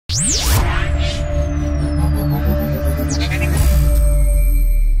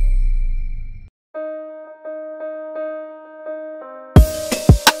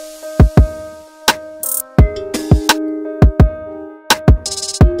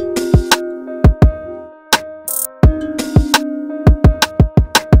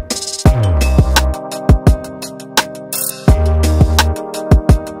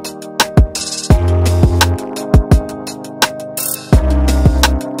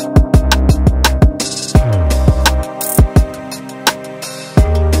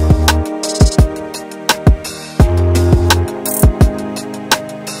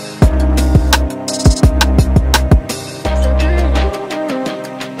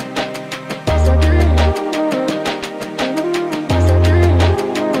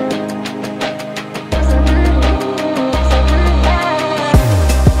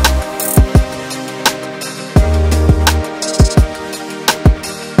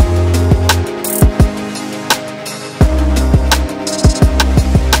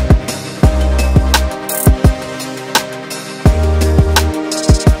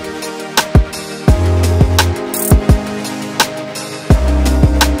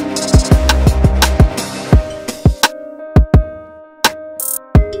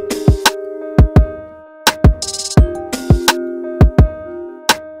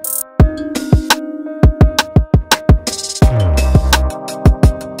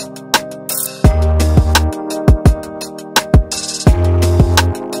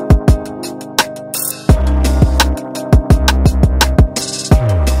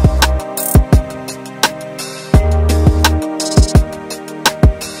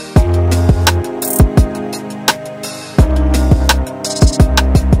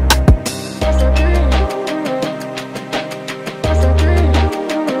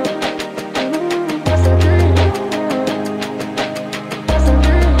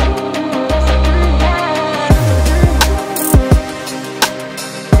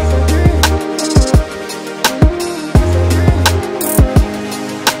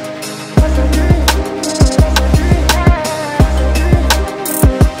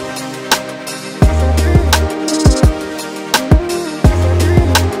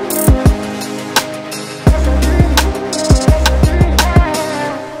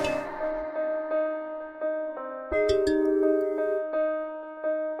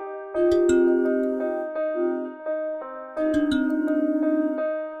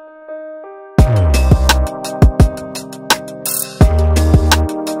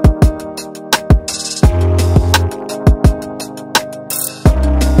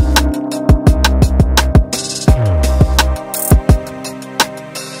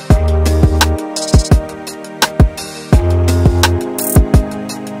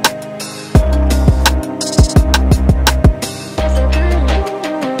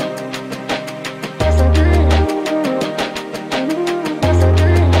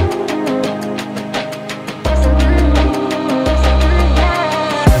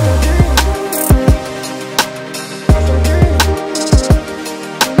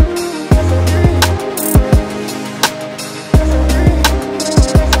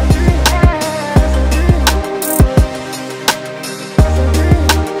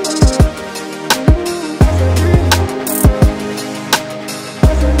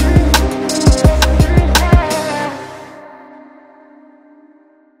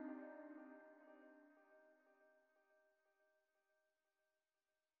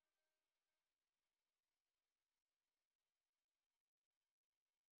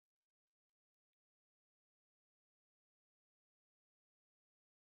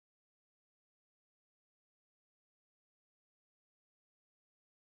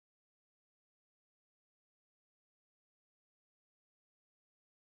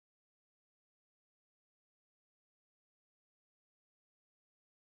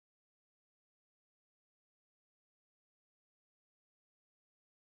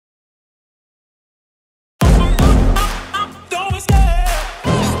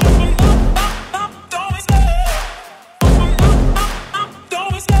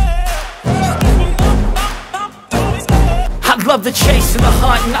Love the chase and the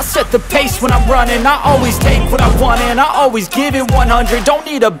hunt, and I set the pace when I'm running. I always take what I want and I always give it 100. Don't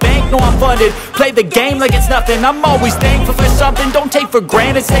need a bank, no I'm funded. Play the game like it's nothing. I'm always thankful for something. Don't take for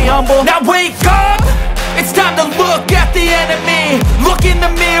granted, stay humble. Now wake up! It's time to look at the enemy. Look in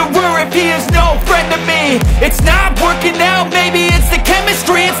the mirror if he is no friend to me. It's not working out, maybe it's the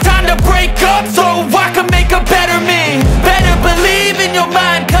chemistry. It's time to break up so I can make a better me. Better believe in your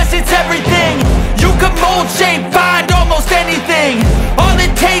mind, cause it's everything. You can mold, shape, find almost anything. All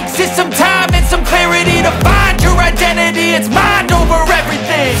it takes is some time and some clarity to find your identity. It's mind over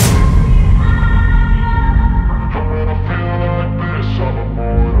everything.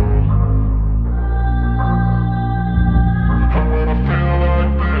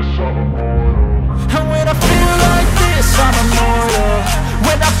 And when I feel like this, I'm immortal.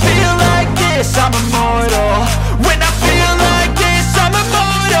 When I feel like this, I'm immortal. When I feel like this, I'm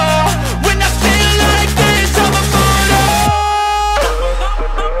immortal. When I feel like this, I'm immortal.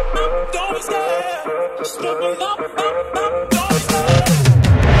 Don't be scared. Just level up, don't be scared.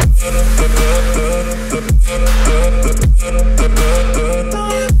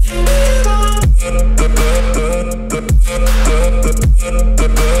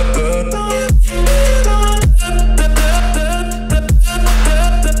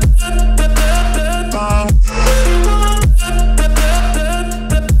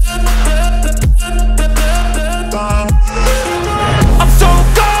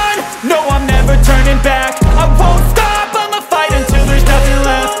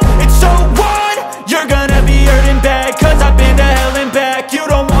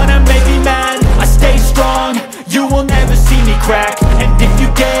 And if you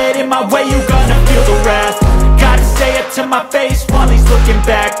get in my way, you gonna feel the wrath. Gotta say it to my face while he's looking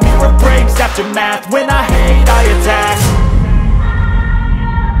back. Mirror breaks after math. When I hate, I attack.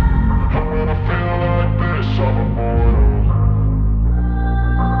 And when I feel like this, I'm immortal.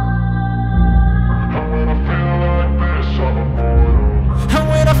 And when I feel like this, I'm immortal. And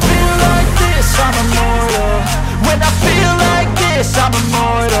when I feel like this, I'm immortal. When I feel like this, I'm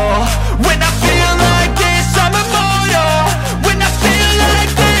immortal. When I feel like this, I'm immortal. When I feel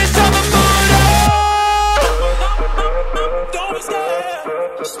like this, I'm immortal. Don't be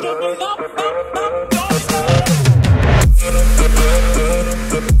scared. Just level up, don't be scared.